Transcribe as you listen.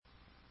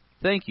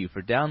Thank you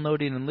for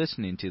downloading and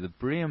listening to the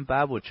Berean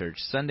Bible Church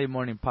Sunday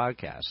Morning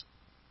Podcast.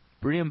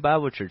 Berean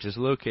Bible Church is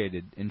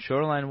located in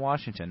Shoreline,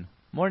 Washington,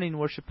 morning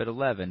worship at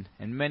 11,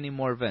 and many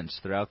more events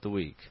throughout the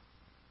week.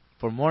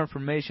 For more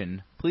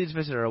information, please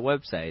visit our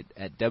website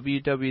at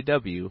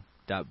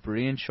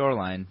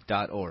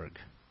www.bereanshoreline.org.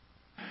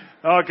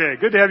 Okay,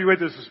 good to have you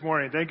with us this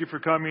morning. Thank you for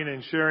coming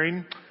and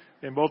sharing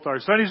in both our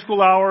Sunday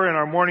school hour and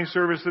our morning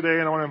service today.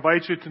 And I want to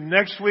invite you to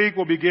next week.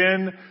 Will be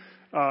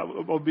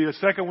the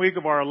second week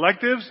of our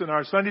electives in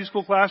our Sunday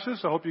school classes.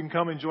 I hope you can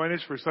come and join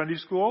us for Sunday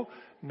school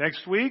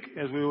next week,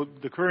 as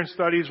the current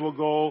studies will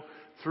go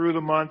through the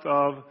month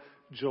of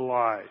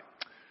July.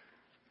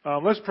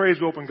 Let's pray as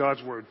we open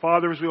God's Word.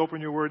 Father, as we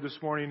open your Word this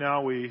morning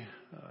now, we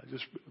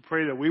just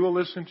pray that we will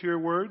listen to your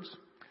words.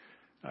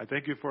 I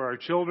thank you for our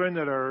children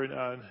that are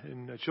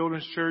in the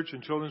children's church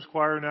and children's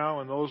choir now,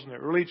 and those in the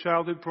early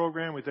childhood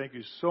program. We thank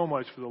you so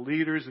much for the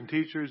leaders and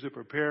teachers that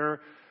prepare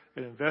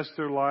and invest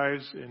their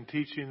lives in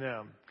teaching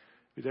them.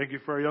 We thank you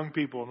for our young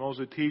people and those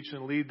that teach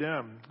and lead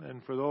them,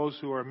 and for those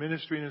who are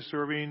ministering and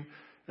serving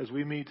as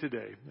we meet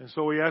today. And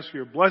so we ask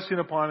your blessing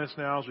upon us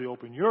now as we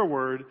open your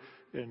word.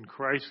 In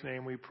Christ's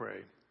name we pray.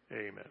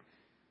 Amen.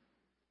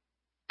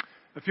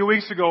 A few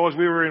weeks ago, as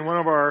we were in one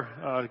of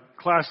our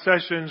class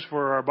sessions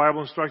for our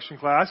Bible instruction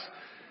class,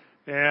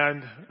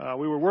 and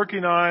we were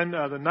working on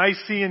the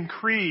Nicene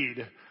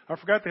Creed. I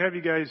forgot to have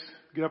you guys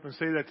get up and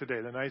say that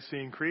today, the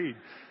Nicene Creed.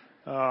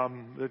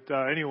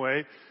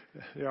 Anyway,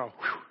 yeah,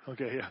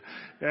 okay, yeah.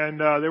 And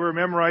they were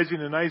memorizing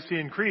the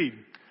Nicene Creed.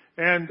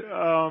 And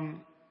a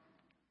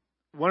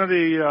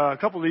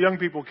couple of the young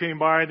people came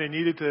by and they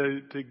needed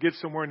to get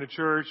somewhere in the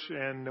church,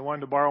 and they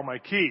wanted to borrow my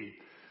key.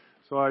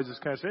 So I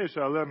just kind of said, hey,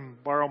 should I let them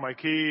borrow my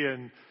key?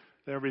 And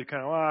everybody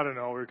kind of, well, I don't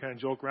know, we were kind of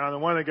joking around.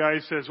 And one of the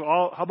guys says,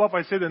 well, how about if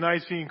I say the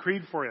Nicene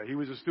Creed for you? He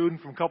was a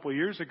student from a couple of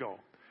years ago.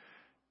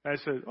 And I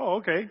said, oh,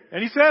 okay.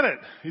 And he said it.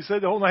 He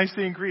said the whole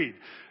Nicene Creed.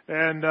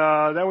 And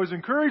that was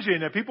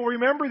encouraging that people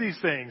remember these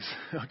things,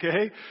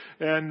 okay?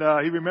 And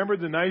he remembered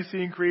the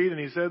Nicene Creed, and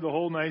he said the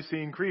whole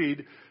Nicene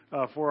Creed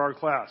for our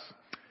class.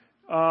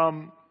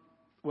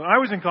 When I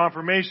was in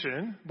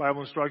confirmation,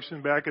 Bible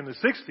instruction, back in the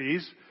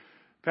 60s,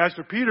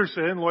 Pastor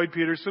Peterson, Lloyd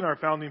Peterson, our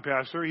founding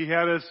pastor, he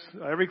had us,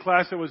 every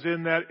class that was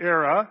in that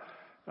era,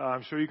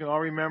 I'm sure you can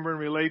all remember and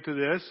relate to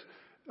this,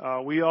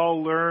 we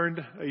all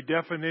learned a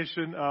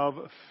definition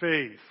of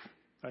faith.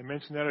 I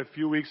mentioned that a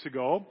few weeks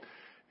ago.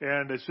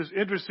 And it's just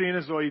interesting,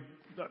 as though a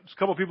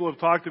couple of people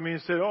have talked to me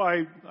and said,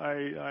 oh,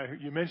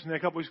 you mentioned that a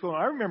couple of weeks ago.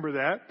 I remember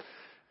that.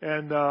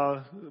 And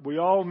we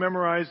all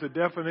memorized the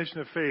definition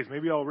of faith.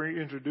 Maybe I'll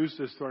reintroduce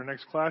this to our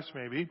next class,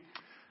 maybe.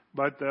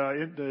 But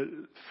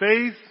the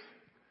faith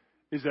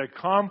is that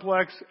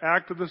complex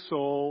act of the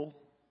soul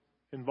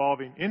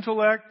involving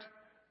intellect,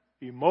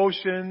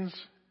 emotions,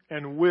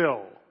 and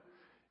will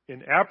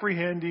in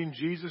apprehending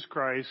Jesus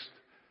Christ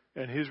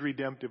and His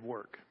redemptive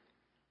work.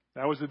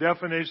 That was the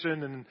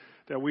definition and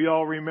that we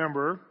all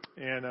remember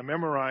and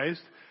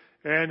memorized.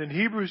 And in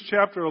Hebrews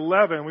chapter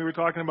 11, we were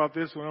talking about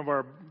this in one of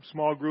our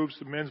small groups,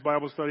 the men's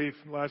Bible study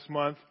last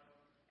month,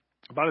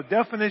 about a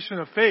definition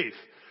of faith.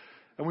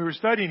 And we were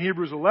studying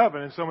Hebrews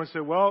 11, and someone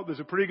said, well, there's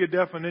a pretty good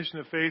definition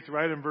of faith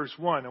right in verse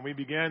 1. And we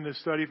began this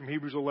study from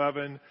Hebrews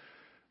 11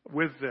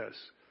 with this.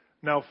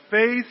 Now,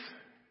 faith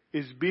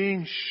is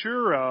being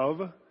sure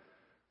of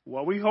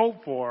what we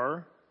hope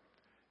for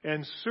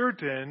and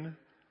certain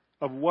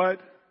of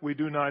what we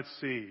do not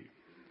see.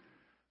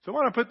 So I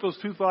want to put those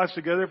two thoughts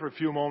together for a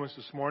few moments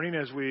this morning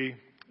as we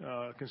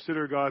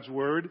consider God's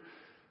Word.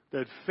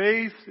 That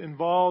faith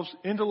involves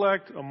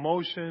intellect,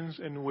 emotions,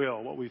 and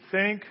will. What we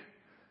think,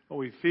 what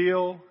we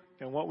feel,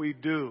 and what we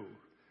do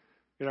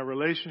in our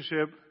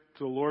relationship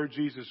to the Lord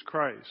Jesus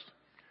Christ.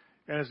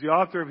 And as the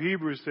author of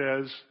Hebrews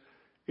says,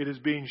 it is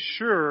being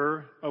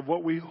sure of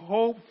what we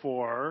hope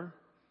for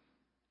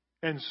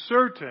and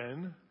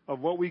certain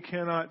of what we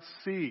cannot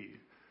see.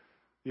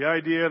 The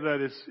idea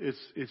that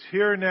it's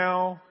here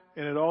now,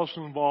 and it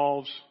also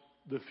involves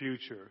the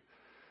future.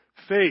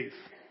 Faith.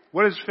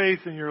 What is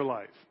faith in your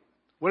life?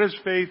 What does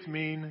faith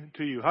mean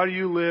to you? How do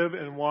you live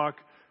and walk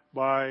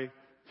by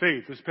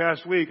faith? This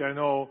past week, I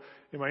know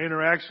in my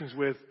interactions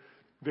with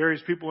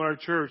various people in our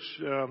church,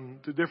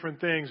 to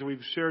different things, and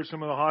we've shared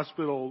some of the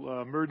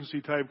hospital emergency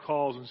type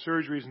calls and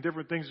surgeries and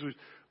different things.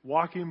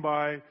 Walking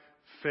by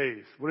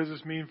faith. What does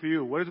this mean for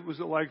you? What was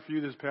it like for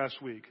you this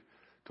past week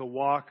to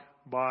walk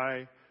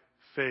by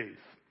faith?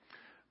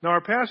 Now,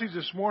 our passage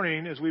this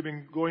morning, as we've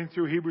been going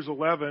through Hebrews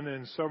 11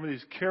 and some of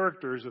these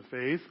characters of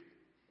faith,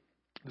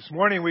 this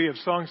morning we have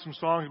sung some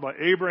songs about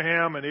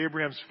Abraham and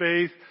Abraham's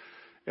faith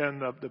and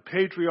the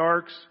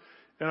patriarchs.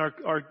 And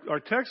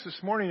our text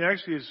this morning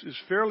actually is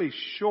fairly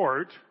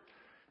short.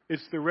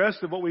 It's the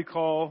rest of what we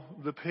call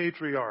the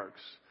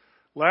patriarchs.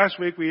 Last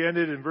week we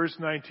ended in verse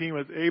 19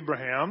 with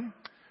Abraham,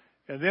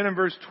 and then in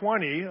verse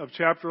 20 of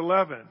chapter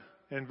 11,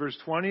 and verse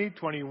 20,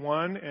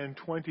 21, and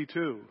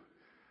 22.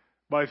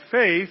 By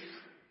faith,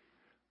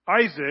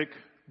 Isaac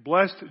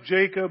blessed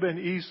Jacob and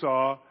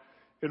Esau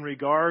in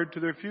regard to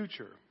their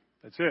future.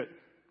 That's it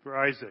for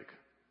Isaac.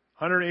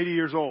 180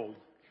 years old.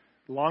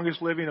 the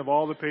longest living of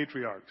all the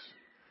patriarchs.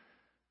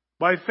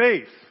 By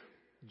faith,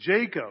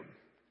 Jacob,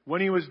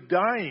 when he was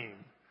dying,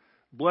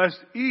 blessed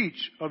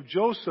each of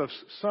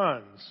Joseph's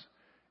sons,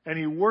 and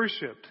he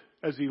worshipped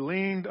as he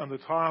leaned on the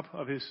top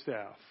of his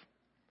staff.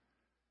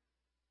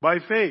 By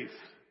faith,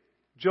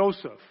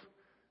 Joseph,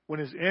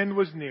 when his end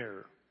was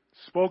near,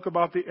 spoke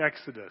about the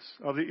exodus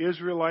of the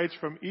Israelites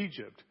from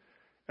Egypt,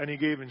 and he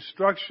gave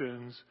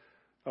instructions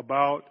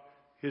about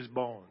his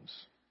bones.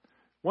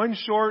 One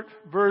short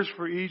verse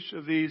for each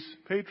of these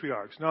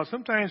patriarchs. Now,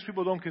 sometimes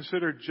people don't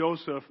consider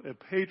Joseph a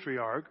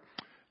patriarch,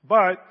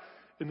 but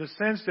in the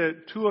sense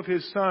that two of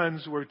his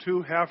sons were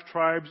two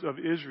half-tribes of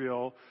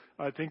Israel,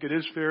 I think it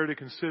is fair to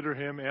consider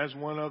him as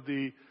one of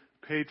the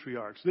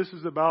patriarchs. This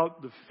is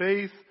about the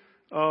faith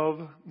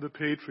of the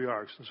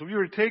patriarchs. And so if you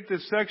were to take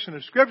this section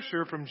of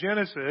Scripture from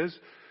Genesis,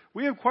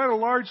 we have quite a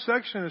large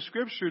section of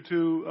Scripture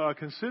to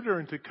consider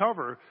and to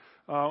cover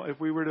if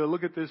we were to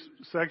look at this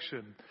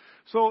section.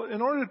 So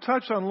in order to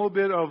touch on a little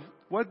bit of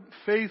what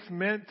faith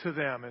meant to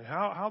them and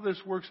how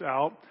this works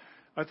out,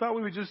 I thought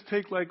we would just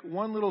take like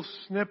one little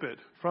snippet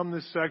from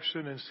this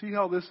section and see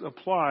how this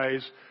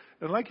applies.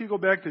 And I'd like you to go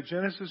back to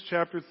Genesis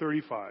chapter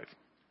 35.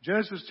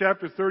 Genesis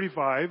chapter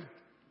 35,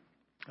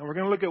 and we're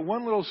going to look at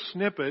one little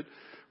snippet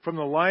from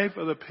the life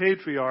of the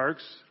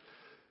patriarchs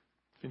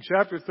in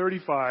chapter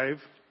 35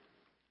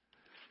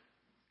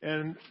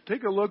 and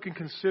take a look and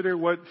consider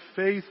what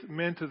faith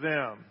meant to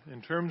them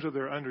in terms of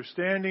their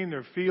understanding,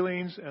 their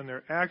feelings, and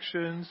their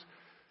actions,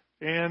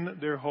 and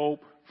their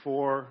hope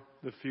for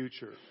the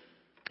future.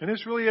 And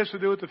this really has to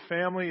do with the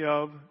family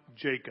of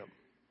Jacob.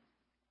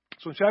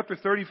 So in chapter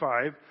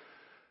 35,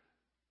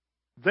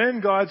 then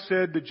God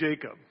said to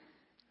Jacob,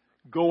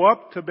 "Go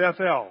up to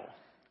Bethel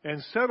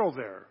and settle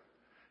there,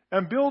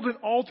 and build an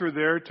altar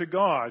there to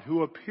God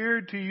who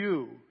appeared to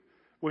you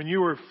when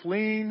you were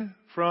fleeing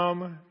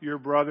from your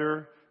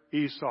brother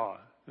Esau."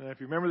 And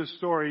if you remember the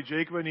story,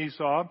 Jacob and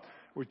Esau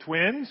were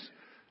twins,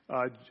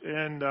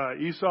 and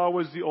Esau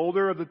was the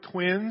older of the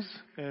twins,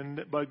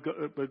 but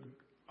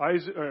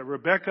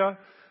Rebekah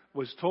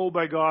was told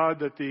by God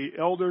that the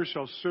elder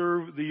shall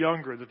serve the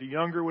younger, that the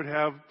younger would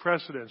have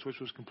precedence, which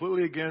was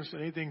completely against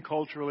anything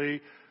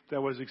culturally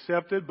that was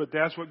accepted, but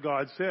that's what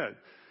God said,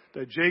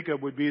 that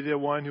Jacob would be the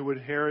one who would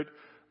inherit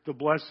the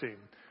blessing.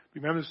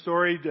 Remember the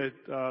story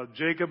that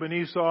Jacob and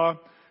Esau,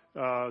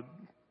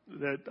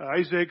 that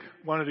Isaac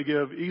wanted to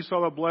give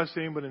Esau a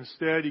blessing, but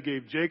instead he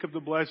gave Jacob the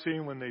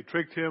blessing when they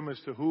tricked him as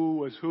to who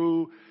was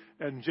who.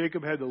 And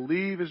Jacob had to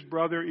leave his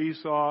brother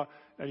Esau,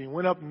 and he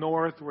went up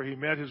north where he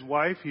met his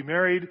wife. He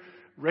married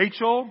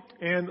Rachel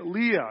and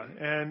Leah,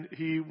 and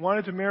he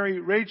wanted to marry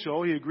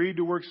Rachel. He agreed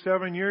to work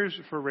 7 years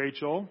for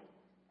Rachel.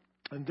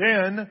 And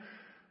then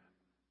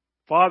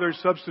father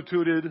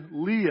substituted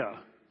Leah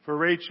for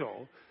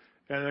Rachel.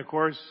 And of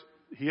course,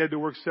 he had to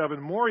work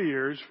 7 more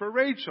years for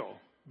Rachel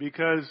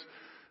because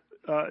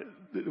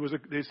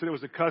they said it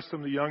was a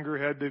custom the younger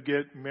had to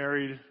get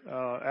married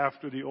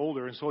after the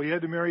older. And so he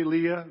had to marry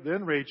Leah,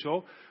 then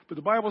Rachel. But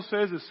the Bible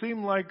says it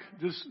seemed like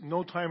just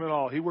no time at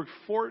all. He worked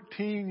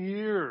 14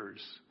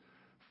 years.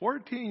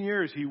 14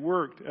 years he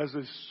worked as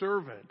a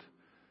servant,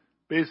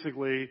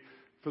 basically,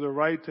 for the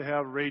right to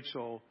have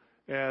Rachel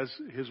as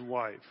his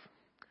wife.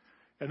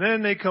 And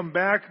then they come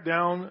back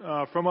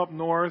down from up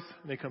north,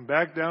 and they come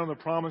back down to the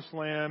promised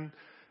land,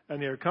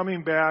 and they're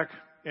coming back.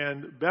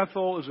 And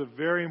Bethel is a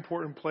very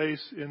important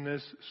place in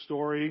this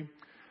story.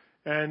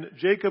 And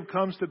Jacob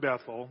comes to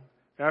Bethel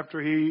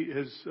after he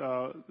has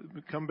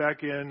come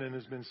back in and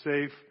has been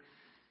safe.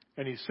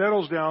 And he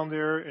settles down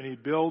there and he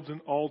builds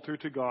an altar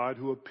to God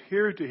who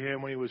appeared to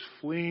him when he was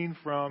fleeing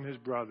from his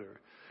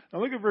brother. Now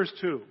look at verse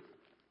 2.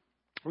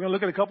 We're going to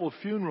look at a couple of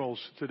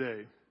funerals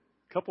today,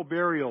 a couple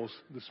burials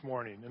this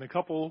morning, and a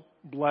couple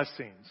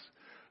blessings.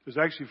 There's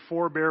actually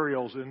 4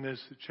 burials in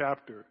this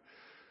chapter.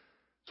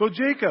 So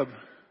Jacob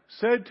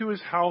said to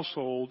his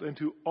household and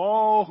to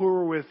all who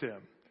were with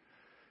him,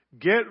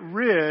 "Get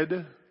rid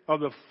of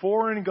the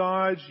foreign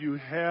gods you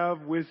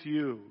have with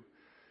you.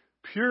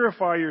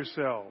 Purify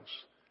yourselves.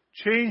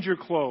 Change your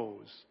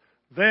clothes.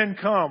 Then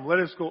come, let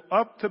us go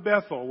up to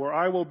Bethel, where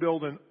I will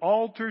build an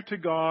altar to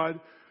God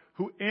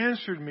who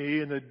answered me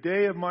in the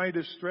day of my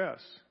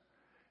distress,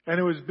 and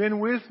who has been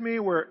with me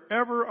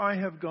wherever I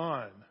have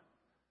gone."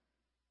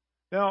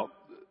 Now,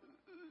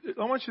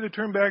 I want you to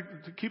turn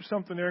back, to keep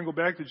something there and go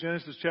back to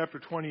Genesis chapter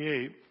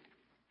 28.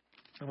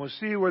 And we'll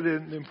see where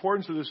the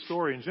importance of this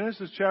story. In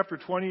Genesis chapter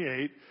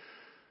 28,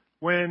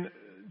 when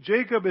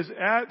Jacob is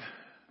at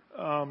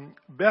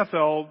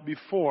Bethel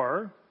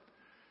before,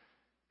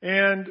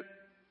 and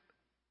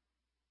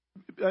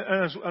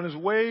on his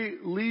way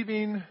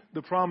leaving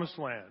the promised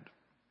land,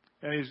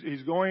 and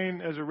he's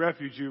going as a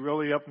refugee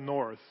really up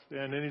north,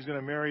 and then he's going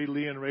to marry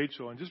Leah and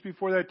Rachel. And just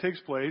before that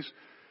takes place,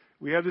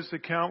 we have this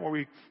account where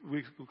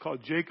we call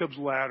it Jacob's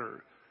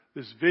ladder,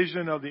 this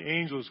vision of the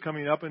angels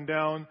coming up and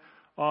down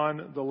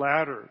on the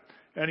ladder.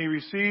 And he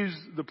receives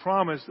the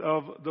promise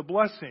of the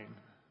blessing.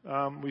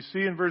 We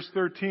see in verse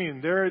 13,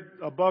 there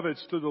above it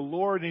stood the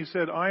Lord, and he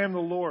said, "I am the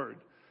Lord,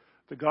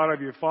 the God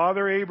of your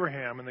father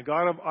Abraham and the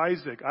God of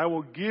Isaac. I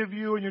will give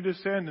you and your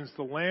descendants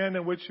the land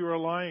in which you are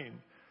lying.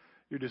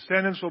 Your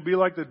descendants will be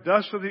like the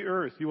dust of the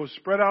earth. You will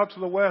spread out to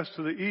the west,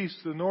 to the east,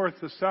 to the north,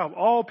 to the south.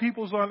 All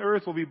peoples on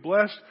earth will be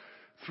blessed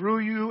through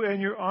you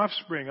and your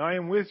offspring. I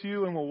am with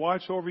you and will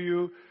watch over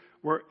you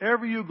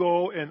wherever you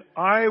go, and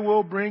I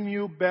will bring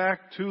you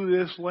back to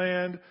this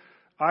land.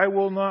 I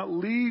will not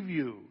leave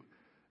you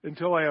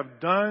until I have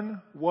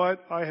done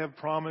what I have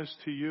promised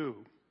to you.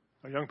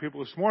 Our young people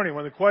this morning,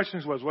 one of the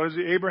questions was, what is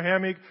the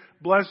Abrahamic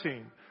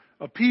blessing?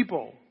 A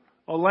people,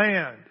 a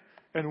land,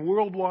 and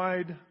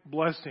worldwide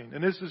blessing.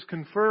 And this is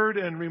conferred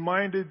and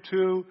reminded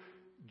to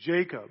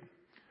Jacob.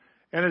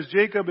 And as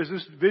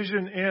this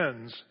vision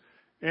ends,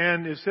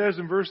 and it says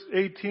in verse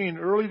 18,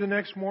 early the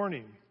next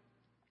morning,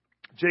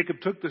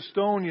 Jacob took the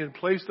stone he had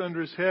placed under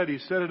his head. He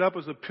set it up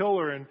as a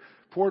pillar and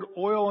poured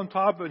oil on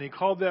top of it, and he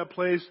called that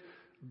place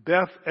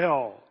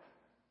Beth-el,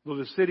 though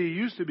the city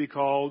used to be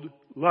called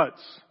Luz.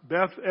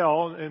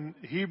 Beth-el, in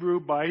Hebrew,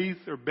 Baith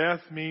or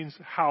Beth means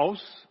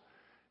house,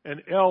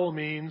 and El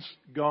means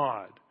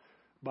God.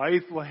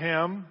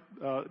 Ba'ith-lehem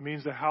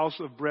means the house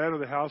of bread or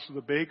the house of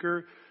the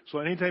baker. So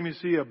anytime you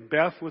see a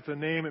Beth with a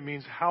name, it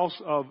means house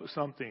of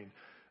something.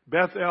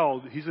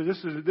 Beth-el, he said,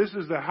 this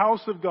is the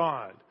house of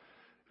God.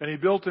 And he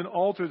built an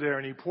altar there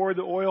and he poured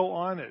the oil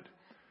on it.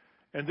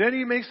 And then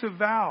he makes a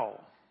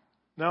vow.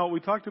 Now, we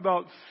talked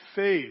about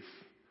faith.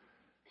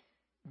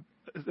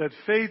 That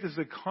faith is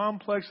a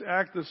complex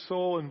act of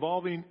soul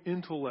involving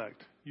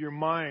intellect, your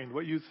mind,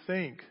 what you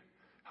think,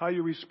 how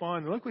you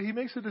respond. And look, he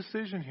makes a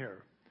decision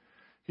here.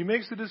 He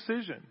makes a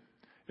decision.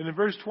 And in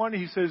verse 20,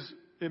 he says,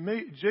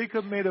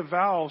 Jacob made a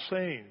vow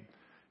saying,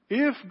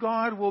 if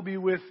God will be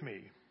with me,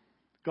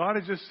 God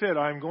has just said,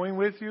 I am going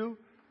with you,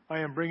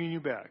 I am bringing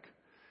you back.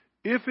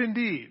 If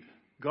indeed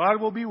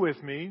God will be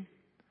with me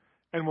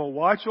and will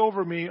watch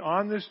over me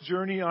on this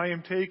journey I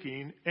am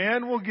taking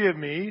and will give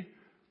me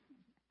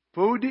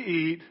food to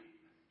eat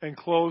and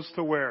clothes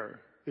to wear.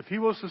 If He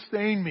will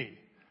sustain me,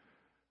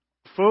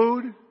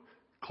 food,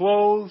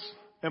 clothes,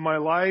 and my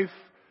life,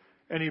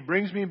 and He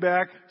brings me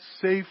back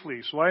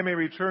safely, so I may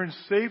return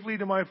safely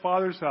to my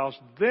Father's house,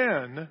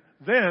 then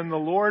the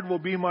Lord will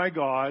be my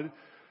God,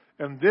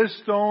 and this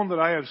stone that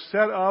I have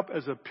set up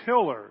as a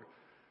pillar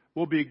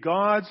will be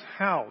God's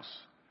house,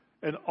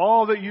 and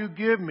all that you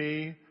give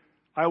me,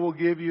 I will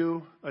give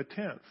you a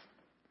tenth.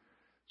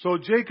 So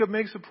Jacob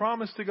makes a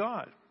promise to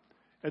God.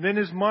 And in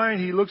his mind,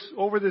 he looks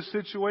over this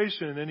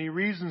situation and he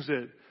reasons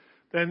it.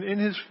 And in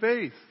his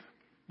faith,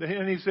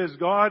 and he says,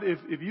 God,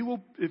 if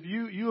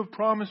you have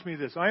promised me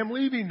this, I am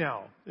leaving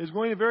now. It's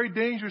going to be a very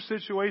dangerous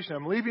situation.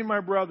 I'm leaving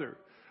my brother.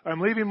 I'm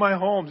leaving my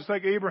home, just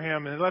like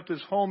Abraham, and he left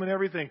his home and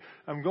everything.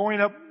 I'm going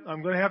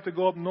to have to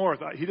go up north.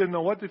 He didn't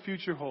know what the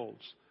future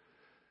holds.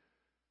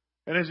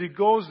 And as he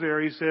goes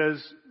there, he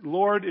says,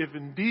 Lord, if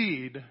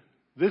indeed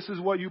this is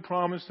what you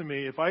promised to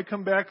me, if I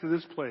come back to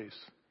this place,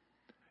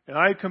 and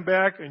I come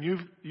back and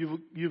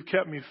you've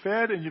kept me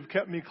fed and you've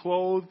kept me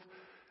clothed,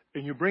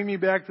 and you bring me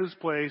back to this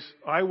place,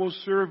 I will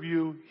serve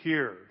you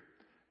here.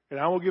 And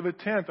I will give a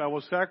tenth. I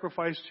will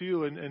sacrifice to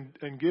you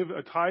and give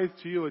a tithe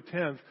to you, a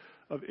tenth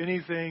of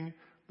anything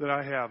that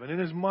I have. And in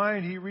his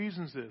mind, he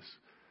reasons this.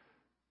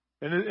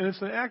 And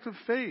it's an act of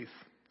faith.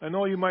 I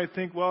know you might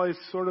think, well, it's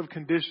sort of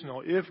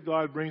conditional, if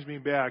God brings me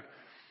back.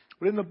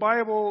 But in the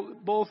Bible,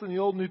 both in the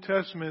Old and New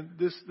Testament,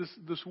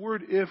 this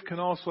word if can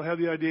also have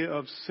the idea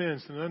of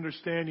since, and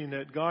understanding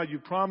that, God, you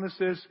promised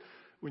this.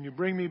 When you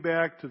bring me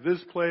back to this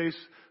place,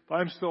 if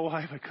I'm still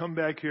alive, I come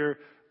back here,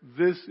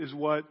 this is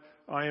what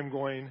I am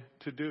going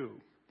to do.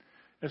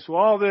 And so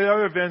all the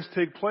other events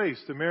take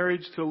place. The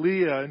marriage to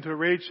Leah and to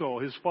Rachel,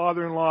 his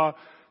father-in-law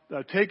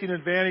taking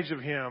advantage of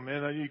him.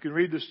 And you can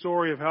read the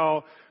story of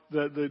how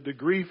the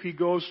grief he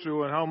goes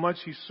through and how much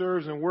he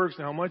serves and works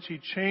and how much he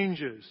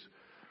changes.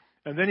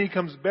 And then he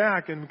comes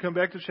back, and we come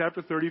back to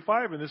chapter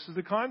 35, and this is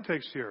the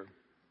context here.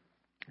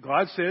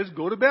 God says,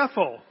 go to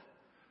Bethel,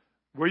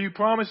 where you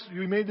promised,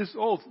 you made this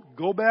oath.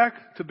 Go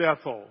back to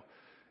Bethel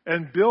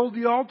and build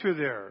the altar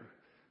there.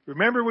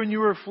 Remember when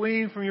you were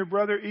fleeing from your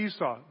brother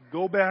Esau?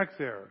 Go back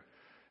there.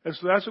 And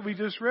so that's what we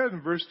just read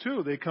in verse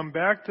 2. They come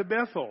back to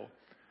Bethel.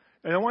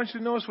 And I want you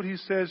to notice what he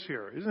says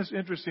here. Isn't this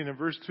interesting in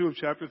verse 2 of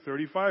chapter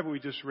 35 what we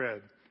just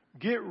read?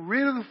 Get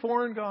rid of the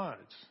foreign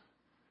gods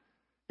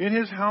in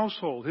his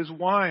household, his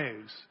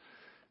wives,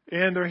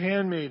 and their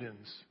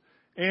handmaidens,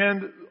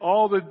 and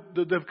all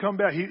that have come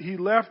back. He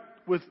left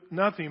with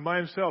nothing by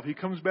himself. He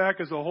comes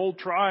back as a whole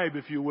tribe,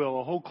 if you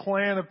will, a whole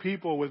clan of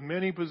people with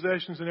many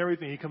possessions and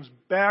everything. He comes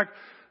back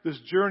this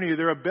journey.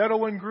 They're a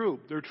Bedouin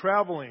group. They're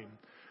traveling,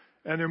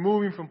 and they're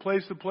moving from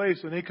place to place,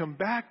 and they come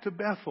back to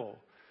Bethel.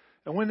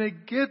 And when they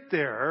get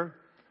there,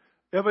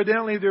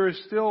 evidently there is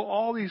still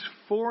all these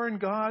foreign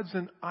gods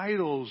and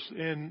idols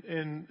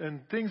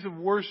and things of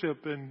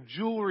worship and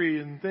jewelry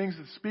and things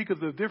that speak of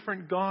the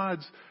different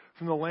gods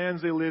from the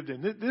lands they lived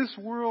in. This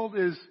world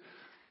is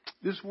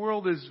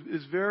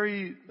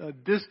very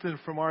distant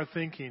from our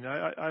thinking.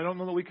 I don't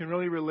know that we can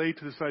really relate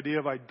to this idea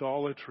of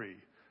idolatry.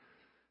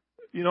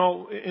 You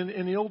know,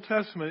 in the Old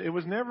Testament, it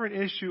was never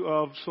an issue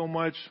of so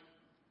much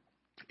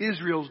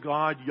Israel's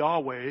God,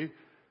 Yahweh,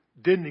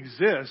 didn't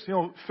exist. You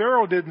know,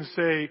 Pharaoh didn't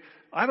say,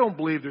 I don't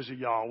believe there's a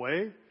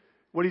Yahweh.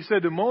 What he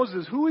said to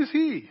Moses, who is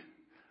he?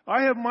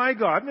 I have my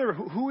God.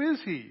 Who is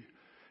he?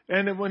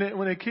 And when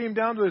it came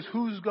down to this,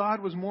 whose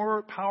God was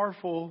more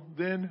powerful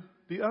than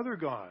the other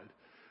God?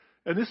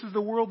 And this is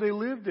the world they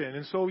lived in.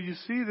 And so you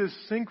see this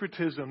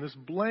syncretism, this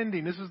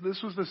blending.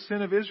 This was the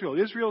sin of Israel.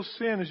 Israel's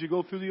sin, as you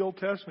go through the Old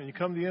Testament, you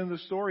come to the end of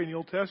the story in the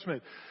Old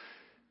Testament,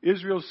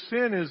 Israel's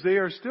sin is they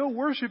are still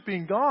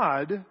worshiping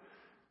God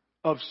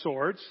of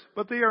sorts,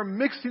 but they are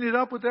mixing it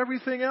up with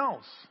everything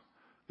else.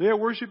 They are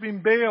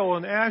worshiping Baal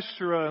and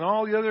Asherah and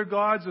all the other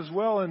gods as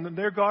well, and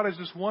their God is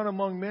just one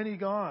among many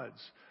gods.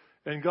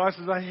 And God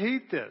says, I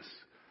hate this.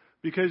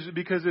 Because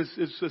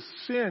it's a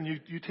sin.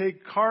 You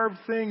take carved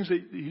things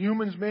that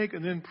humans make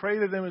and then pray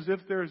to them as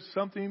if they're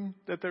something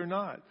that they're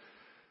not.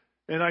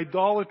 And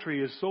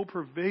idolatry is so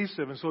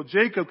pervasive. And so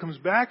Jacob comes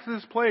back to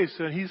this place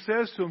and he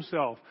says to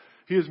himself,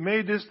 he has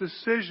made this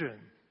decision.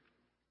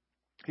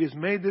 He has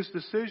made this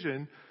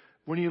decision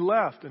when he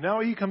left. And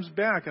now he comes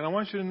back. And I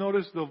want you to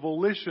notice the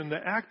volition,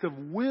 the act of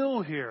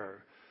will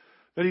here.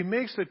 That he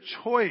makes a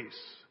choice.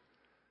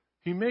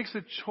 He makes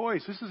a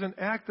choice. This is an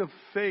act of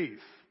faith.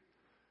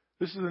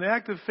 This is an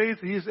act of faith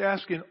that he is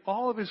asking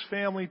all of his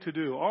family to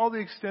do, all the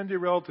extended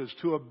relatives,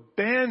 to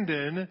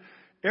abandon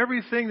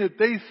everything that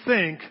they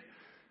think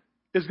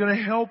is going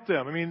to help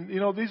them. I mean, you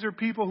know, these are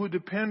people who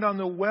depend on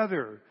the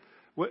weather.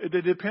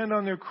 They depend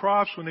on their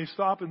crops when they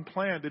stop and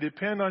plant. They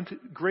depend on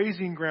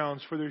grazing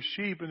grounds for their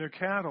sheep and their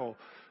cattle.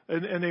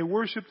 And they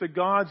worship the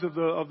gods of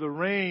the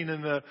rain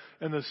and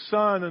the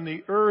sun and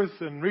the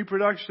earth and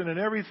reproduction and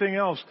everything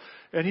else.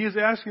 And he is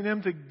asking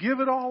them to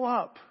give it all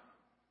up.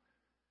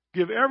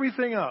 Give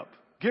everything up.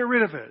 Get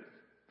rid of it.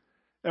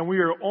 And we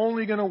are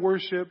only going to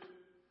worship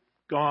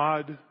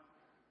God,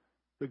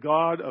 the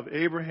God of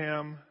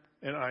Abraham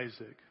and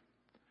Isaac.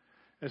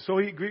 And so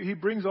he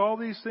brings all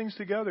these things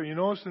together. You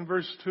notice in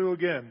verse 2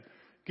 again,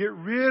 get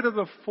rid of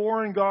the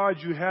foreign gods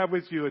you have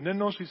with you. And then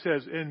notice he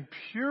says, and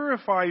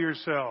purify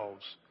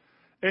yourselves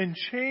and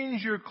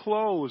change your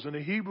clothes. And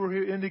the Hebrew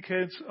here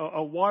indicates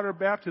a water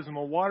baptism,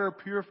 a water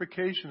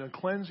purification, a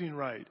cleansing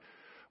rite,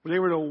 where they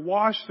were to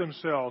wash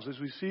themselves, as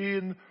we see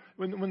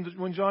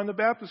when John the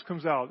Baptist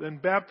comes out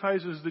and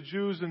baptizes the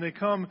Jews, and they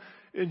come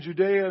in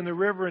Judea and the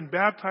river and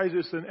baptize.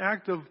 It's an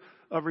act of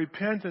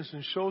repentance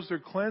and shows their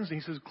cleansing.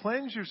 He says,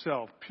 cleanse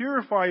yourself,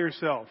 purify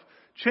yourself,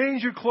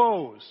 change your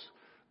clothes,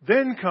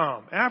 then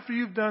come. After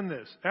you've done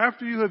this,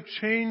 after you have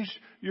changed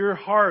your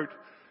heart,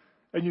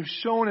 and you've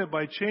shown it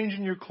by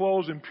changing your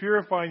clothes and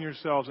purifying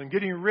yourselves and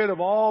getting rid of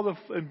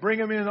and bring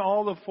them in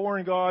all the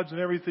foreign gods and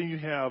everything you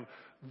have,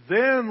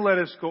 then let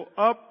us go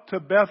up to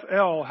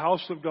Bethel,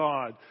 house of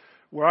God,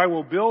 where I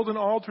will build an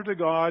altar to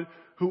God,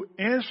 who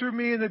answered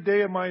me in the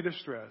day of my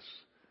distress,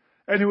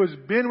 and who has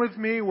been with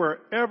me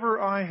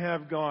wherever I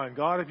have gone.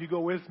 God, if you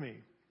go with me,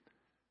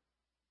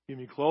 give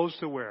me clothes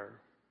to wear,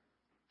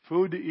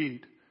 food to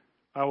eat,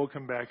 I will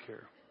come back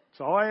here.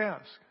 That's all I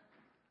ask.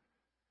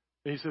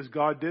 And he says,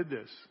 God did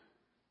this.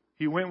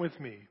 He went with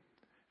me,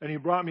 and he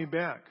brought me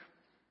back.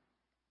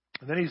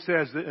 And then he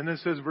says, and then it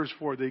says verse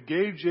 4, they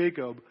gave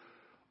Jacob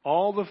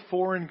all the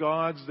foreign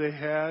gods they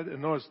had,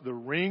 and notice the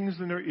rings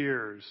in their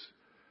ears,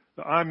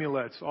 the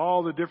amulets,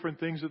 all the different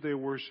things that they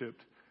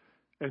worshipped.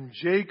 And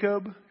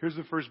Jacob, here's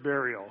the first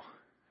burial.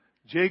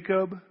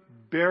 Jacob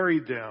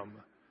buried them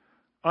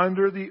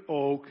under the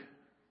oak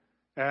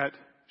at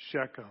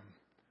Shechem.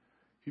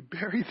 He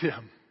buried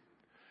them.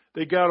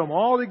 They got them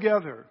all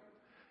together,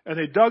 and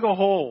they dug a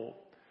hole.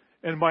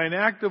 And by an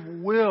act of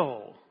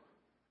will,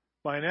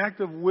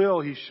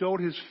 he showed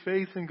his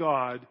faith in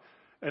God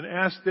and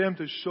asked them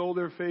to show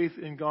their faith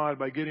in God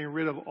by getting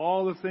rid of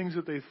all the things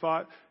that they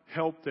thought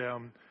helped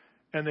them.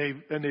 And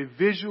they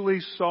visually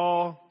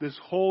saw this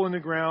hole in the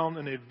ground,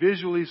 and they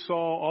visually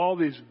saw all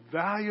these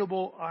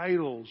valuable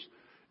idols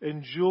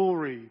and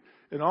jewelry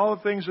and all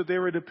the things that they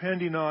were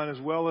depending on,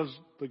 as well as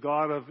the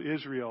God of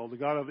Israel, the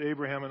God of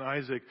Abraham and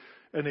Isaac.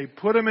 And they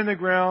put them in the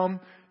ground,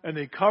 and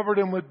they covered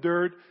them with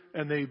dirt,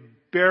 and they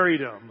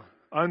buried them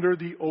under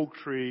the oak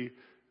tree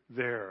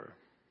there.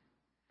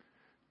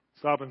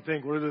 Stop and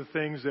think, what are the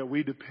things that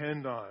we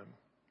depend on?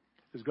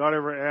 Has God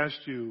ever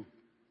asked you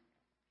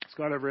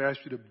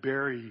to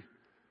bury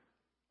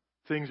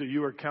things that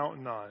you are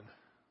counting on?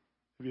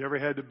 Have you ever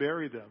had to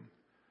bury them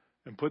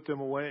and put them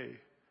away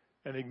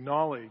and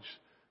acknowledge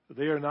that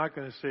they are not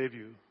going to save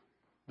you?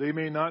 They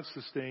may not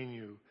sustain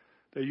you,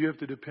 that you have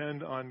to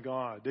depend on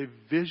God. They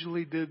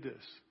visually did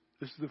this.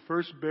 This is the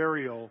first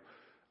burial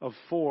of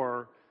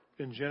 4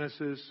 in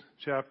Genesis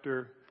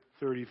chapter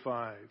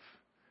 35.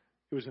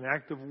 It was an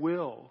act of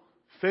will.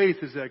 Faith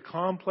is that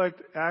complex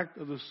act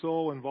of the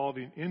soul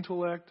involving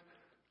intellect,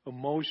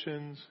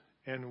 emotions,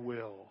 and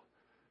will.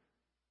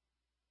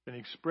 And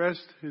he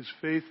expressed his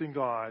faith in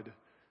God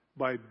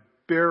by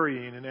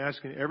burying and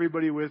asking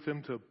everybody with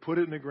him to put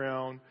it in the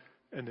ground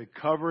and to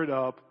cover it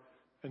up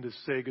and to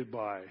say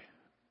goodbye.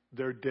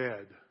 They're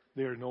dead.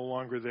 They are no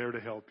longer there to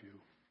help you.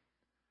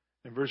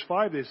 In verse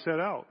 5, they set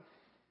out.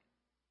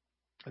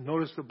 And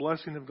notice the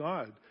blessing of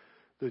God.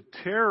 The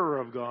terror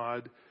of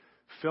God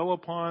fell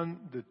upon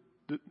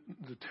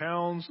the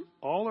towns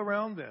all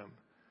around them,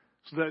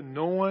 so that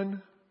no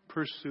one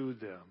pursued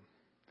them.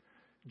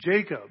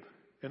 Jacob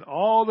and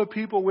all the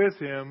people with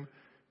him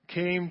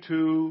came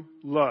to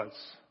Luz,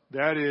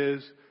 that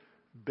is,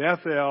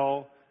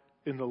 Bethel,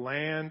 in the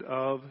land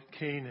of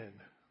Canaan,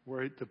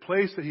 where the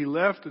place that he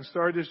left and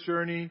started his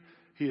journey,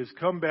 he has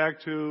come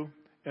back to,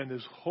 and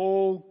this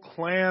whole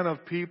clan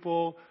of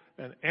people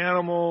and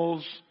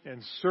animals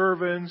and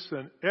servants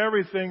and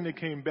everything that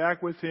came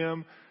back with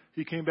him.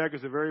 He came back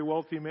as a very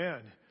wealthy man.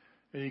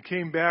 And he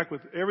came back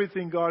with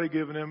everything God had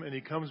given him, and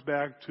he comes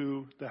back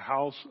to the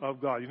house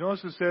of God. You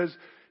notice it says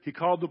he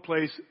called the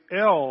place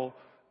El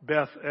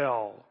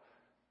Bethel,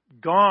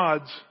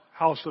 God's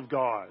house of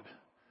God.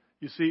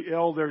 You see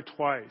El there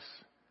twice,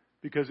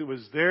 because it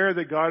was there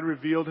that God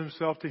revealed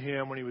himself to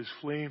him when he was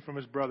fleeing from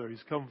his brother.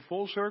 He's come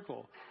full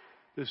circle.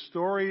 The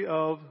story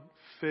of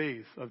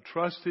faith, of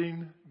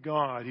trusting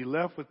God. He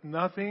left with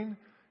nothing.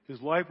 His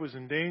life was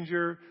in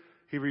danger.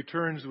 He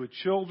returns with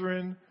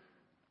children,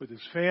 with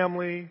his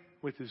family,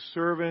 with his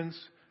servants,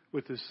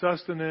 with his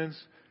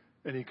sustenance,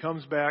 and he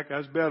comes back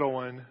as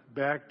Bedouin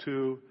back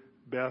to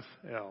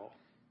Bethel.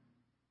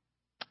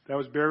 That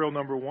was burial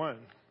number 1.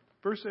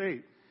 Verse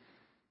 8.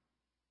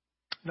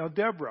 Now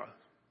Deborah,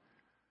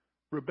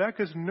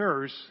 Rebekah's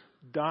nurse,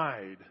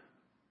 died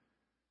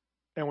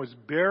and was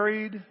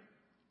buried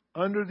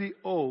under the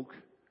oak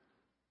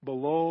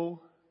below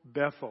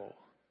Bethel.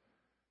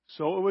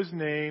 So it was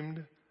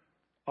named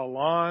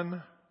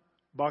Allon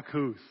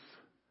Bakuth.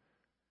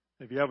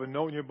 If you have a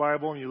note in your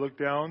Bible and you look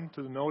down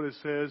to the note, it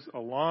says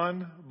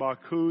Allon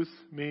Bakuth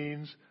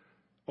means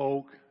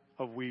oak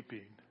of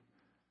weeping.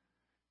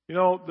 You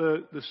know,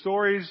 the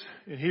stories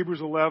in Hebrews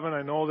 11,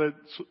 I know that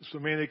so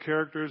many of the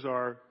characters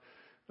are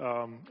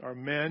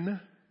men,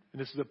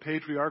 and this is a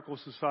patriarchal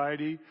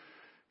society,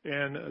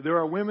 and there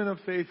are women of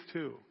faith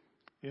too.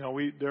 You know,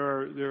 there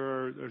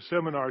are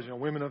seminars,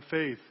 women of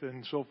faith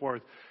and so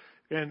forth.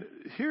 And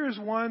here's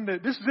one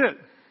that, this is it.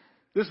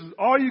 This is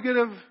all you get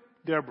of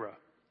Deborah.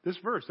 This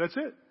verse, that's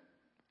it.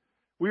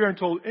 We aren't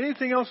told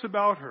anything else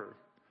about her.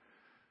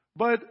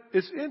 But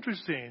it's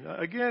interesting.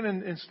 Again,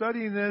 in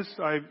studying this,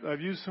 I've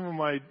used some of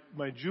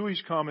my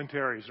Jewish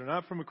commentaries. They're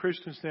not from a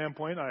Christian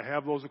standpoint. I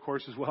have those, of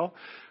course, as well.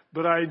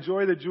 But I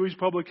enjoy the Jewish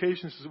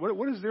publications.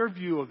 What is their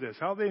view of this?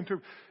 How they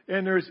interpret?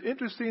 And there's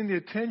interesting the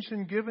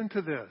attention given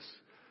to this.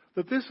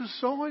 That this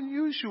is so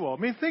unusual.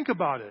 I mean, think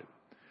about it.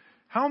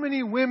 How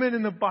many women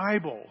in the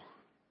Bible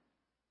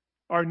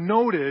are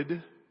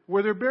noted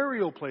where their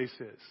burial place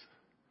is?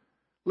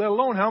 Let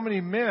alone how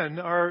many men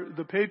are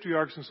the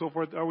patriarchs and so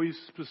forth, are we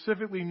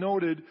specifically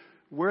noted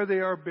where they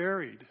are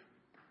buried?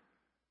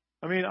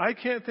 I mean, I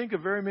can't think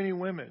of very many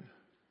women.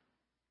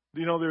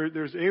 You know,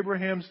 there's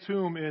Abraham's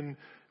tomb in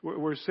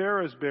where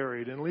Sarah's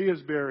buried and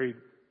Leah's buried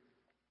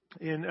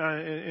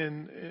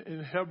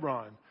in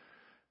Hebron.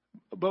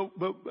 But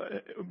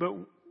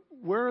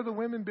where are the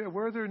women buried?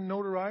 Where are their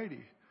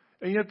notoriety?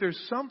 And yet there's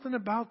something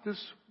about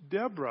this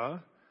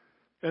Deborah.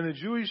 And the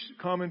Jewish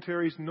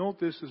commentaries note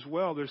this as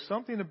well. There's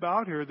something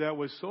about her that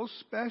was so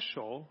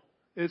special.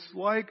 It's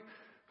like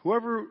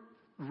whoever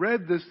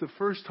read this the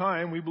first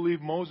time, we believe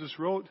Moses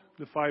wrote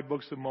the 5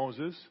 books of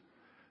Moses,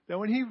 that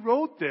when he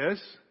wrote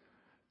this,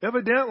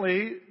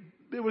 evidently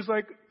it was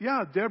like,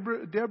 yeah,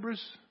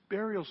 Deborah's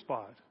burial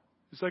spot.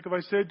 It's like if I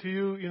said to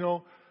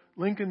you,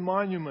 Lincoln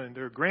Monument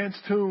or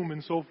Grant's Tomb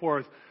and so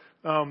forth.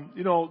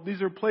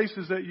 These are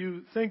places that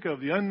you think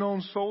of, the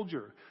unknown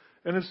soldier.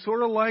 And it's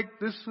sort of like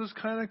this was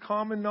kind of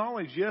common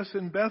knowledge. Yes,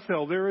 in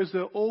Bethel, there is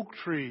an oak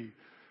tree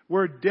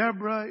where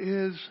Deborah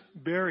is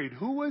buried.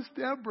 Who was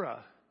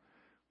Deborah?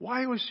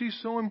 Why was she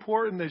so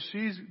important that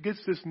she gets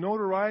this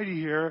notoriety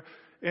here?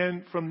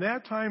 And from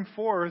that time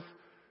forth,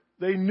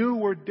 they knew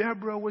where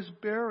Deborah was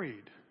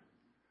buried.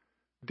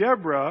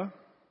 Deborah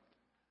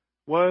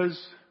was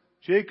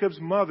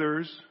Jacob's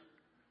mother's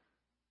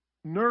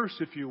nurse,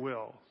 if you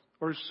will,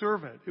 or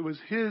servant. It was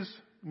his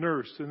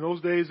nurse. In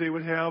those days, they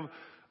would have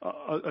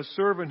a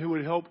servant who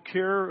would help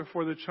care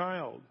for the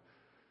child,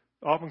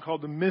 often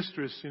called the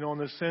mistress, in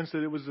the sense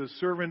that it was a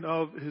servant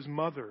of his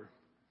mother.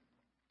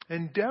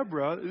 And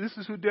Deborah, this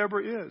is who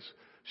Deborah is.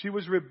 She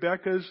was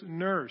Rebekah's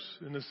nurse,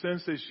 in the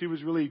sense that she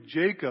was really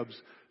Jacob's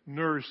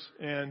nurse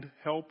and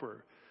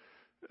helper.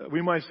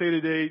 We might say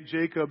today,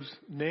 Jacob's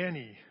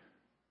nanny,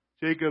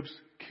 Jacob's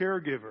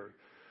caregiver.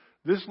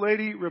 This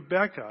lady,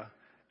 Rebekah,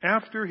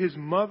 after his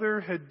mother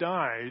had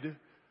died,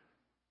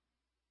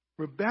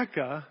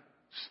 Rebekah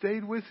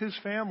stayed with his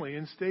family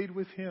and stayed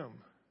with him.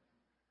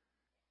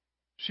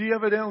 She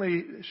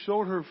evidently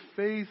showed her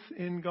faith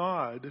in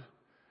God.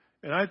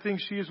 And I think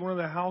she is one of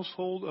the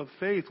household of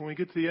faith. When we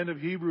get to the end of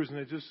Hebrews and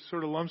it just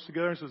sort of lumps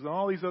together and says, and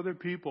all these other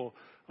people,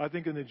 I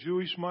think in the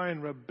Jewish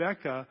mind,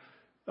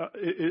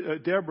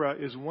 Deborah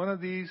is one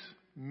of these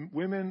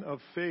women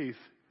of faith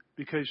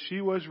because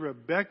she was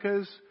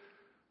Rebekah's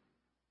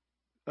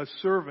a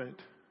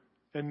servant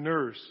and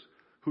nurse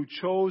who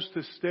chose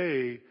to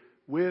stay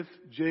with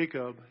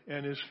Jacob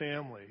and his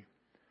family.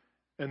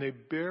 And they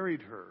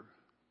buried her.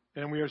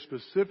 And we are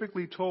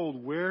specifically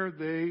told where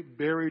they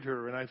buried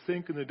her. And I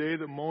think in the day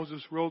that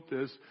Moses wrote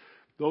this,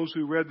 those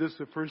who read this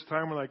the first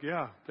time were like,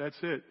 yeah, that's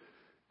it.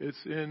 It's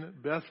in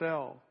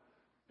Bethel,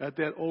 at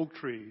that oak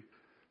tree.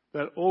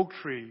 That oak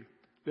tree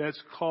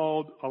that's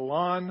called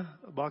Allon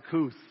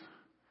Bakuth.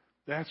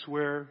 That's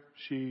where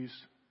she's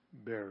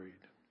buried.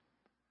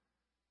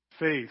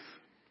 Faith,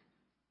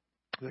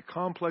 the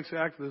complex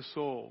act of the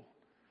soul,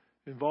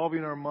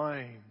 involving our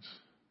minds.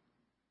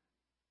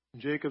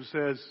 And Jacob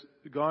says,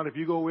 God, if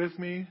you go with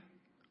me,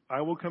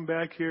 I will come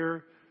back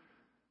here.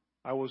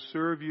 I will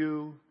serve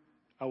you.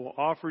 I will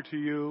offer to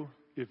you.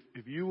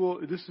 If you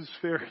will, this is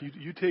fair.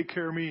 You take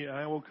care of me, and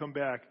I will come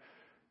back,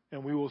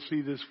 and we will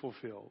see this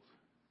fulfilled.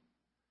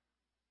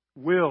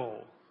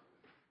 Will.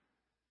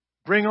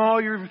 Bring all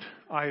your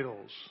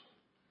idols.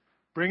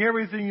 Bring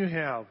everything you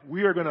have.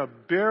 We are going to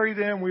bury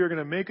them. We are going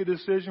to make a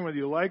decision whether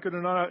you like it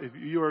or not. If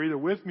you are either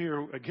with me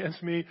or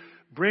against me,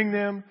 bring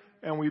them,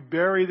 and we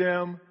bury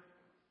them,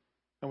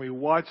 and we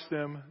watch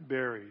them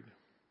buried.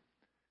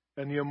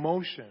 And the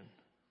emotion.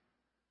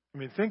 I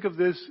mean, think of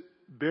this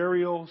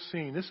burial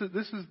scene. This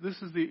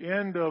is the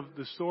end of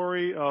the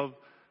story of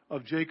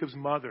Jacob's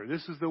mother.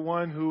 This is the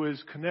one who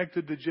is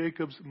connected to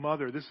Jacob's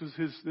mother. This is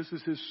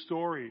his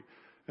story.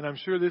 And I'm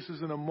sure this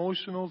is an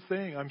emotional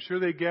thing. I'm sure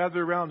they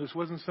gathered around. This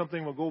wasn't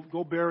something, well,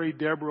 go bury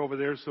Deborah over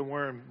there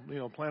somewhere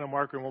and, plant a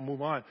marker and we'll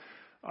move on.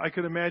 I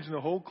could imagine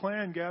the whole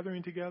clan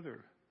gathering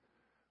together.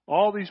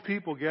 All these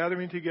people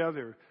gathering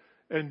together.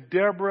 And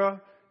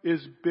Deborah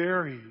is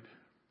buried.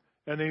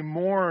 And they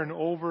mourn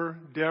over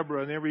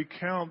Deborah. And they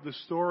recount the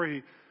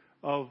story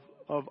of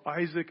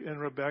Isaac and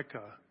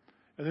Rebekah.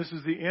 And this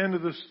is the end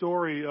of the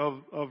story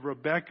of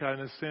Rebekah, in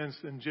a sense,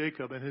 and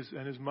Jacob and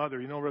his mother.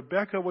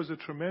 Rebekah was a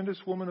tremendous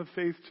woman of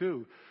faith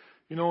too.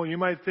 You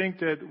might think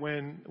that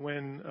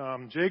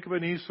when Jacob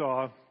and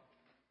Esau,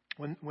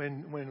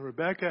 when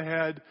Rebekah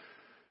had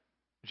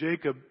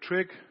Jacob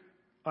trick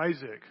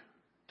Isaac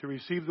to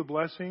receive the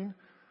blessing,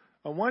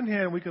 on one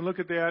hand we can look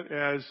at that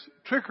as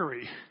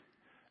trickery,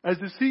 as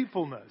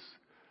deceitfulness.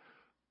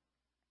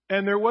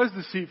 And there was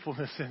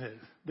deceitfulness in it.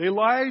 They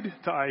lied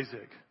to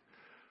Isaac.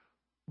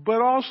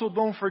 But also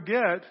don't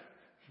forget,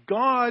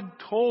 God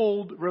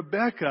told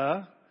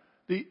Rebekah,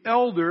 the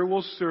elder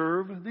will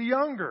serve the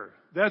younger.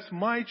 That's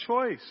my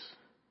choice.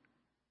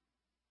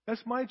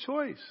 That's my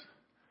choice.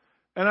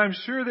 And I'm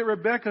sure that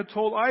Rebekah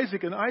told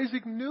Isaac, and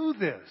Isaac knew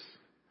this.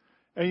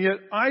 And yet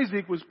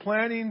Isaac was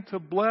planning to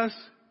bless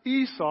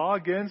Esau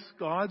against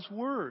God's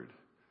word.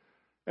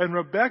 And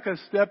Rebekah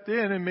stepped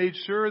in and made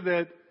sure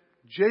that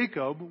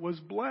Jacob was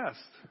blessed.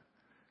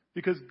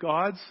 Because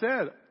God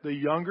said,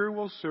 the elder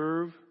will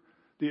serve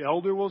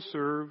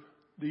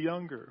the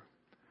younger.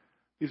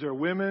 These are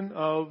women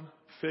of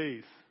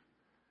faith.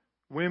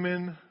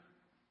 Women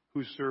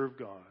who serve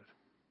God.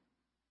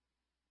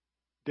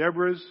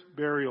 Deborah's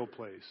burial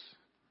place.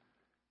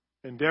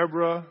 And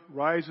Deborah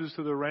rises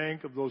to the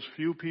rank of those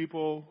few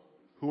people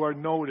who are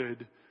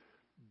noted.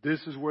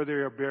 This is where they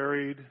are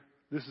buried.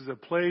 This is a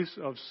place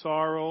of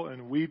sorrow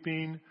and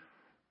weeping,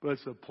 but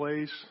it's a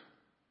place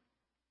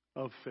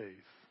of faith.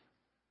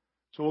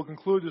 So we'll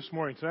conclude this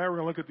morning. Tonight we're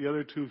going to look at the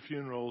other two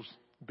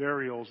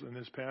burials in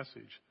this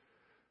passage.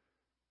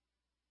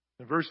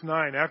 In verse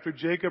 9, after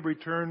Jacob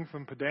returned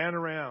from Padan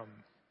Aram,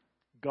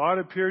 God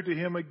appeared to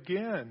him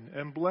again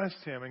and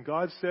blessed him. And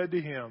God said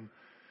to him,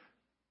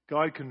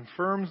 God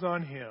confirms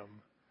on him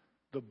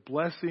the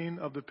blessing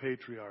of the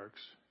patriarchs.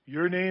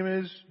 Your name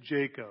is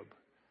Jacob,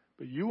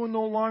 but you will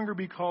no longer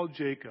be called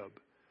Jacob.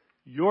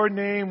 Your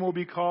name will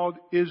be called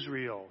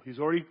Israel. He's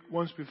already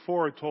once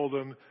before told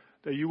him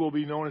that you will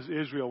be known as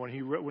Israel when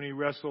he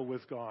wrestled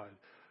with God.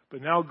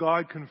 But now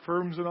God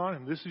confirms it on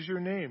him. This is your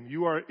name.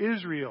 You are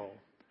Israel.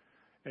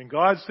 And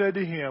God said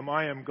to him,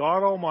 I am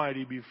God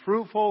Almighty. Be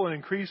fruitful and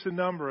increase in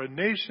number. A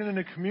nation and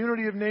a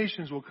community of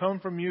nations will come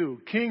from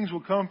you. Kings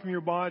will come from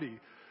your body.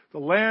 The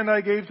land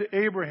I gave to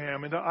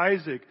Abraham and to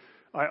Isaac,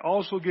 I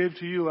also gave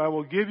to you. I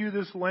will give you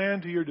this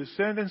land to your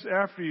descendants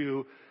after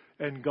you.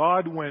 And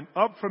God went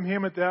up from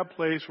him at that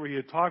place where he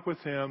had talked with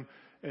him.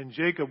 And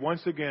Jacob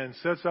once again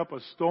sets up a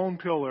stone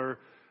pillar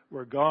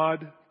where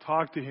God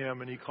talked to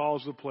him, and he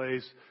calls the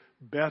place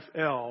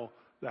Bethel,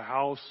 the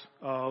house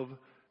of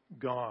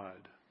God.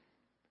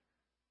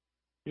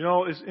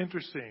 It's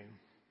interesting.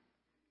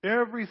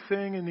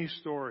 Everything in these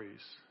stories,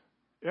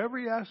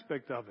 every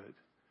aspect of it,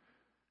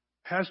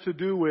 has to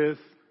do with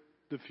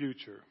the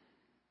future.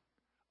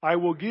 I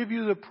will give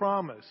you the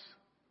promise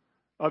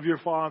of your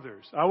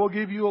fathers. I will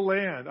give you a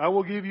land. I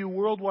will give you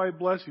worldwide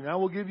blessing. I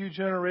will give you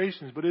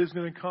generations, but it is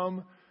going to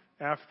come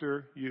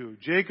after you.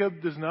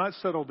 Jacob does not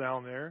settle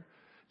down there.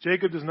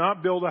 Jacob does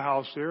not build a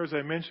house there. As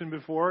I mentioned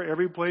before,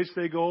 every place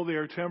they go, they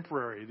are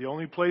temporary. The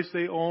only place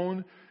they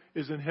own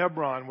is in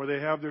Hebron, where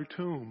they have their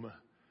tomb.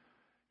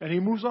 And he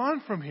moves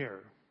on from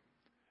here.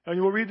 And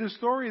you will read the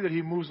story that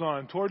he moves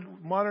on toward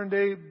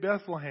modern-day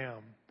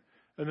Bethlehem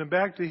and then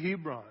back to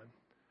Hebron.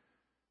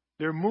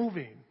 They're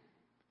moving.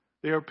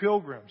 They are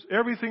pilgrims.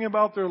 Everything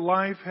about their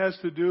life has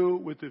to do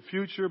with the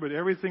future, but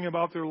everything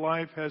about their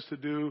life has to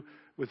do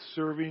with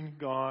serving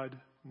God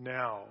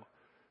now.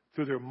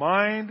 Through their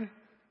mind,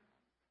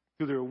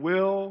 through their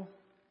will,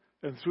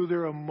 and through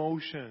their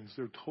emotions,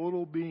 their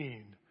total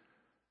being.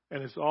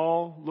 And it's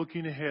all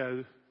looking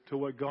ahead to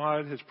what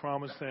God has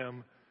promised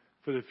them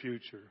for the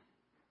future.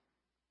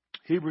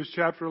 Hebrews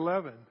chapter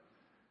 11.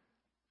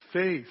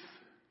 Faith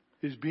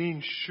is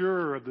being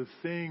sure of the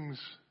things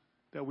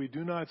that we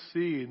do not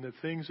see and the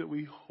things that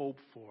we hope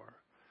for.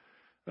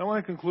 And I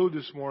want to conclude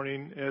this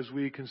morning as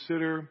we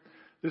consider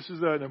this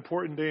is an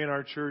important day in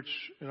our church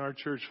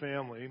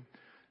family.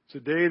 It's a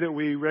day that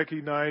we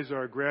recognize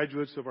our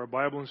graduates of our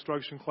Bible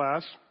instruction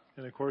class.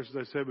 And of course, as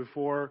I said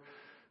before,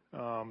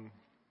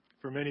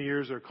 for many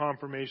years our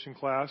confirmation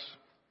class.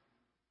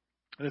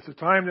 And it's a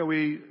time that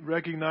we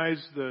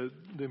recognize the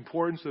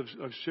importance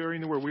of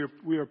sharing the Word.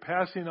 We are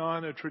passing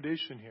on a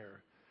tradition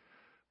here.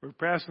 We're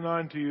passing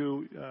on to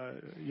you,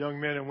 young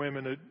men and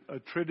women, a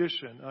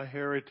tradition, a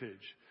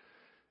heritage.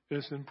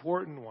 It's an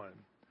important one.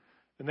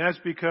 And that's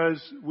because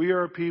we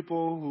are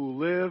people who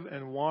live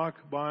and walk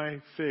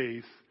by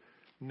faith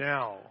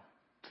now,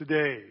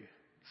 today,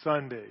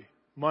 Sunday,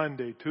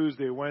 Monday,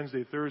 Tuesday,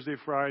 Wednesday, Thursday,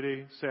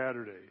 Friday,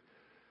 Saturday.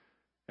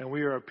 And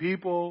we are a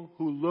people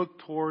who look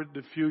toward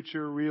the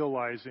future,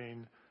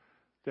 realizing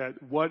that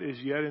what is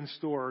yet in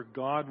store,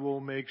 God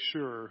will make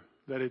sure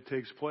that it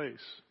takes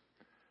place.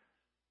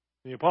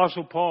 The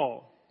Apostle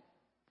Paul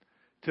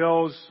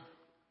tells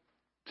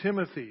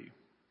Timothy,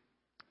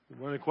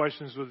 one of the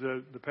questions with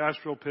the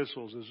pastoral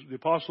epistles is the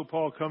Apostle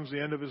Paul comes to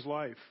the end of his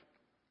life.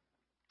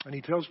 And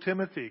he tells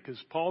Timothy,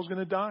 because Paul's going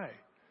to die.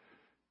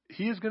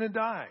 He is going to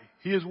die.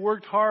 He has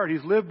worked hard.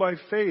 He's lived by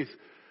faith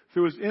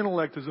through his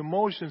intellect, his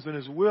emotions, and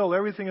his will,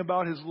 everything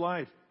about his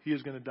life. He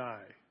is going to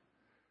die.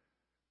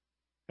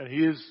 And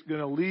he is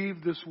going to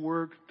leave this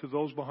work to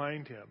those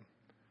behind him.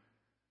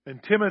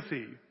 And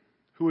Timothy,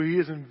 who he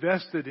is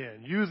invested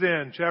in. You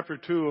then, chapter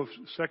 2 of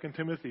 2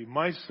 Timothy,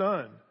 my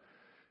son,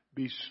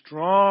 be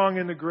strong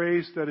in the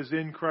grace that is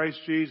in Christ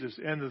Jesus.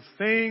 And the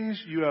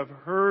things you have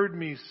heard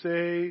me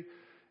say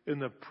in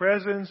the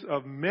presence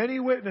of many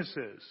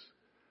witnesses,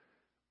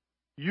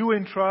 you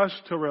entrust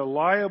to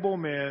reliable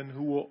men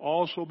who will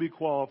also be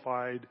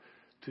qualified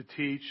to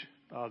teach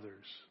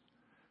others.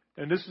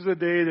 And this is a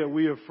day that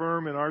we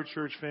affirm in our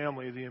church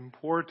family the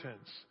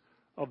importance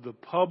of the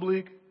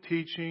public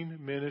teaching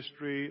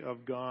ministry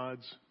of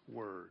God's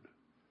Word.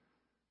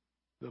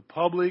 The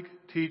public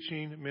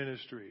teaching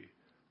ministry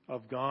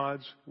of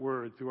God's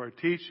Word through our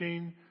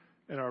teaching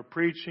and our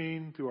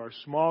preaching, through our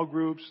small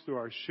groups, through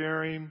our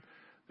sharing,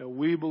 that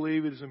we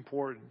believe it is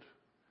important.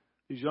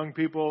 These young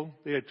people,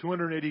 they had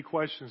 280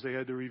 questions they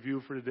had to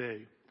review for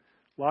today.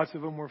 Lots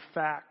of them were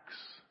facts.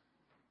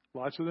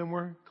 Lots of them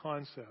were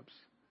concepts.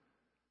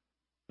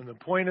 And the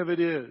point of it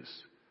is,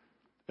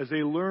 as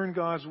they learn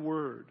God's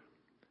Word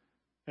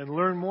and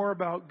learn more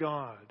about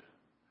God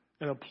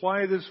and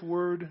apply this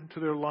Word to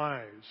their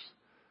lives,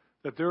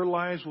 that their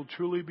lives will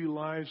truly be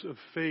lives of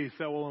faith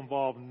that will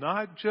involve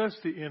not just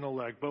the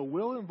intellect, but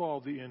will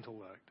involve the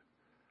intellect,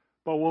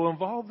 but will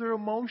involve their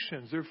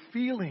emotions, their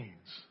feelings.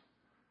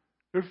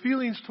 Their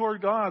feelings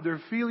toward God, their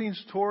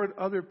feelings toward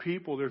other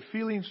people, their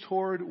feelings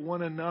toward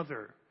one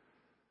another.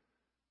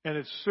 And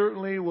it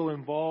certainly will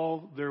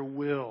involve their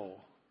will.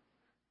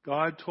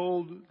 God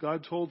told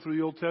through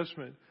the Old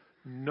Testament,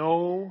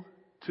 know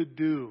to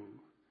do.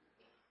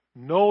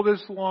 Know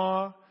this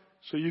law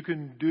so you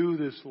can do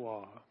this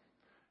law.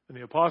 And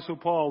the Apostle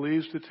Paul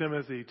leaves to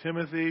Timothy,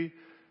 Timothy,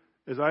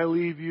 as I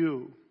leave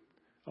you,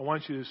 I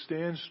want you to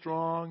stand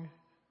strong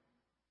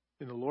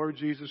in the Lord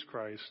Jesus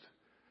Christ.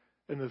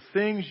 And the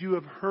things you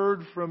have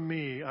heard from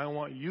me, I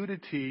want you to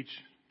teach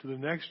to the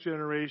next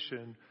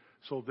generation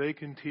so they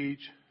can teach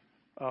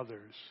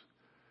others.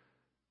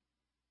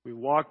 We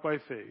walk by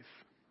faith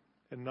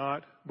and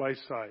not by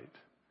sight.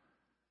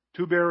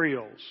 Two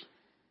burials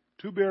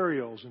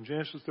in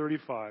Genesis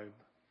 35.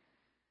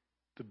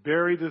 To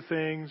bury the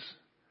things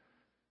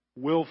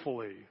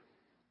willfully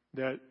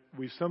that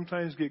we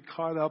sometimes get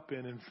caught up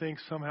in and think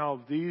somehow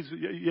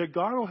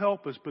God will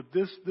help us, but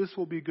this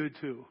will be good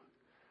too.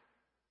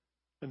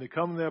 And to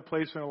come to that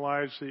place in our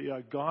lives, say,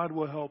 God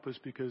will help us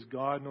because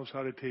God knows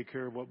how to take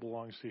care of what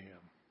belongs to Him.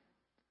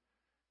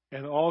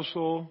 And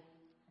also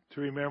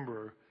to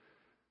remember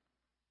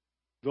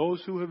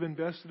those who have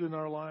invested in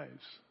our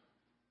lives,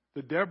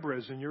 the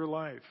Deborahs in your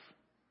life.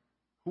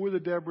 Who are the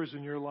Deborahs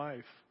in your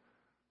life?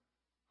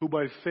 Who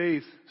by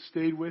faith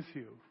stayed with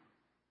you,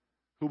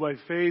 who by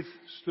faith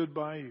stood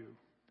by you,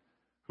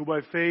 who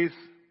by faith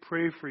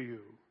pray for you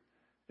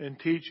and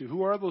teach you.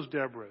 Who are those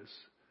Deborahs?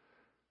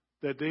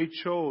 That they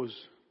chose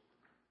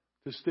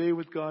to stay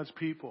with God's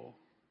people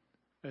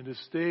and to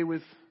stay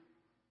with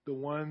the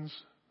ones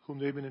whom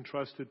they've been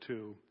entrusted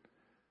to.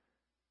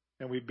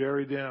 And we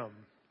bury them.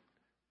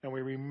 And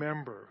we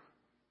remember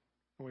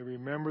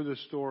the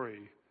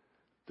story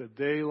that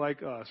they,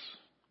 like us,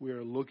 we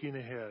are looking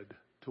ahead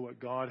to what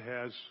God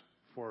has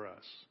for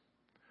us.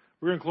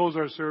 We're going to close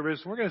our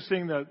service. We're going to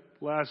sing that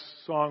last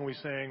song we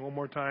sang one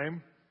more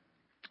time.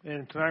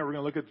 And tonight we're going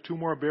to look at 2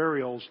 more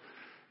burials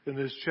in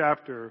this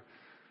chapter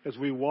as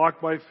we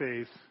walk by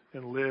faith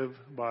and live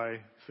by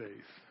faith.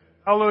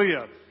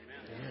 Hallelujah.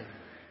 Amen.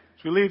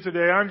 As we leave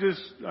today, I'm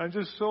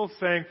just so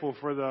thankful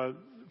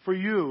for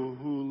you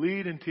who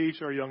lead and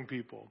teach our young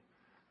people,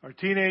 our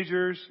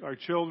teenagers, our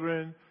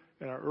children,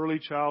 and our early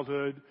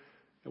childhood.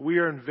 We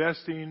are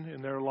investing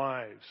in their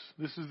lives.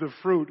 This is the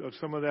fruit of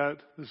some of that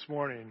this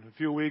morning. In a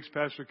few weeks,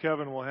 Pastor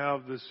Kevin will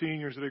have the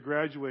seniors that are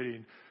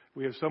graduating.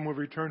 We have some who have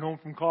returned home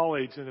from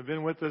college and have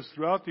been with us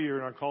throughout the year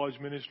in our college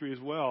ministry as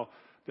well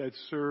that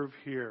serve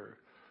here.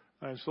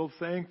 I'm so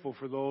thankful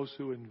for those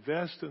who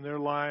invest in their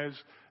lives,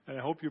 and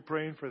I hope you're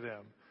praying for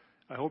them.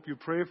 I hope you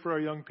pray for our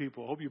young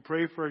people. I hope you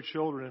pray for our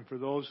children and for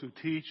those who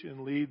teach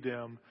and lead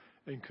them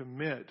and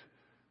commit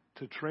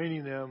to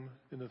training them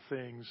in the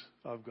things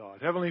of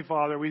God. Heavenly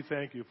Father, we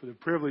thank you for the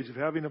privilege of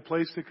having a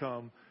place to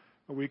come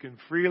where we can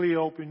freely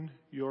open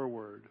your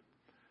word.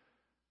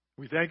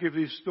 We thank you for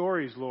these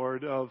stories,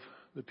 Lord, of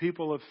the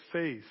people of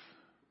faith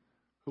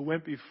who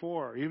went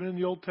before, even in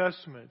the Old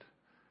Testament.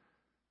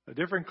 A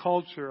different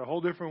culture, a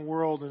whole different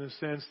world in a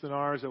sense than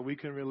ours that we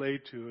can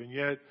relate to. And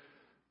yet,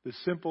 the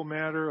simple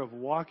matter of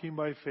walking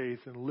by faith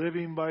and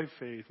living by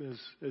faith,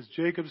 as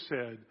Jacob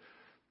said,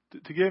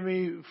 to give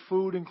me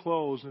food and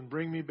clothes and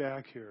bring me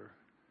back here.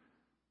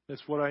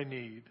 That's what I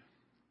need.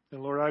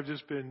 And Lord,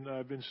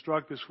 I've been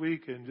struck this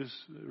week and just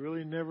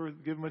really never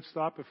given much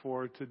thought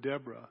before to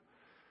Deborah.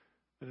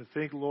 And to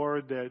think,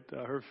 Lord, that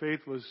her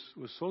faith was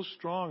so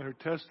strong, her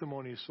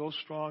testimony so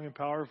strong and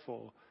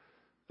powerful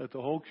that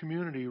the whole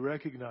community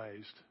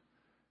recognized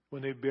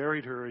when they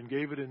buried her and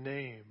gave it a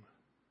name.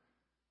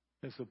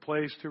 It's a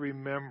place to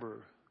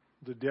remember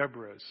the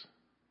Deborahs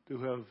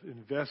who have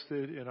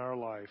invested in our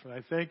life. And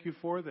I thank you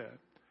for that.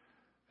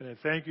 And I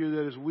thank you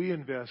that as we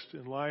invest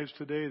in lives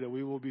today, that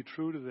we will be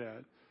true to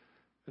that.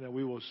 And that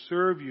we will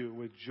serve you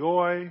with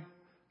joy,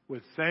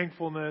 with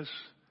thankfulness,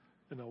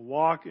 and a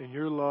walk in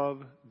your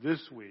love this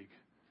week.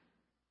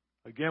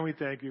 Again, we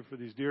thank you for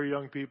these dear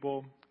young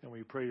people, and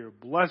we pray your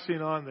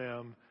blessing on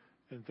them.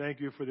 And thank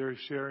you for their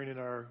sharing in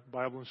our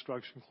Bible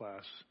instruction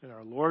class. In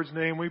our Lord's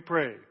name we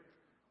pray.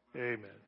 Amen.